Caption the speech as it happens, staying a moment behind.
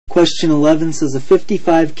Question 11 says a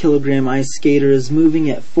 55 kilogram ice skater is moving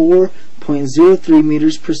at 4.03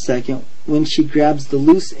 meters per second when she grabs the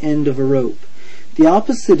loose end of a rope, the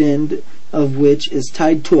opposite end of which is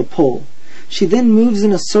tied to a pole. She then moves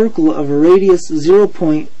in a circle of a radius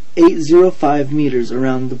 0.805 meters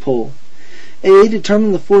around the pole. A.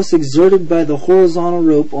 Determine the force exerted by the horizontal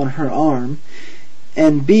rope on her arm,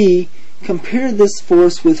 and B. Compare this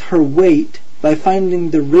force with her weight by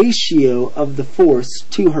finding the ratio of the force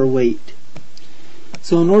to her weight.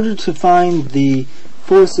 So in order to find the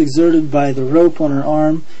force exerted by the rope on her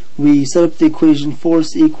arm, we set up the equation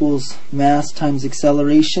force equals mass times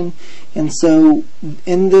acceleration. And so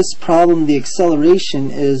in this problem the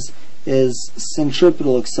acceleration is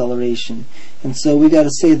centripetal acceleration. And so we got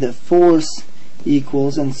to say that force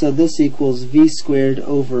equals, and so this equals v squared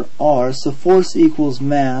over r. So force equals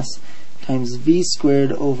mass times v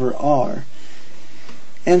squared over r.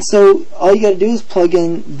 And so all you got to do is plug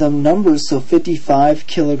in the numbers. So 55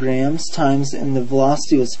 kilograms times, and the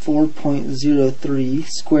velocity was 4.03,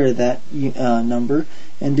 square that number,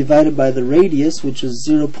 and divide it by the radius, which is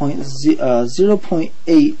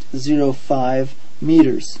 0.805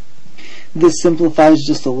 meters. This simplifies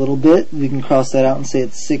just a little bit. We can cross that out and say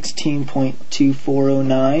it's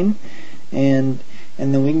 16.2409, and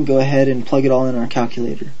then we can go ahead and plug it all in our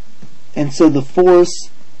calculator. And so the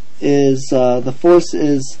force is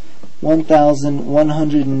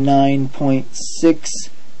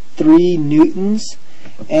 1,109.63 newtons,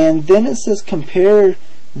 and then it says compare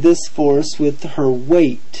this force with her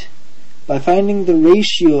weight by finding the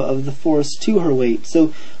ratio of the force to her weight.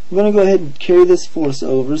 So we're going to go ahead and carry this force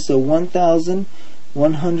over. So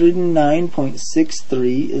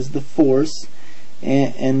 1,109.63 is the force,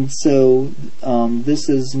 and so this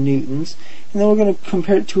is newtons. And then we're going to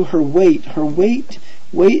compare it to her weight. Her weight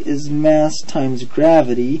is mass times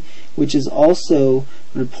gravity, which is also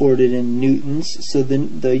reported in newtons, so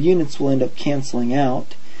then the units will end up canceling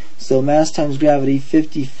out. So mass times gravity,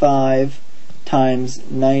 55 times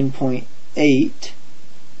 9.8,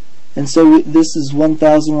 and so this is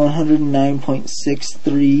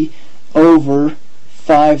 1,109.63 over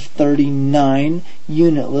 539,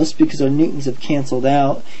 unitless because our newtons have canceled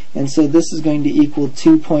out, and so this is going to equal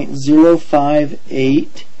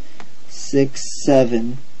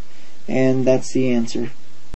 2.05867, and that's the answer.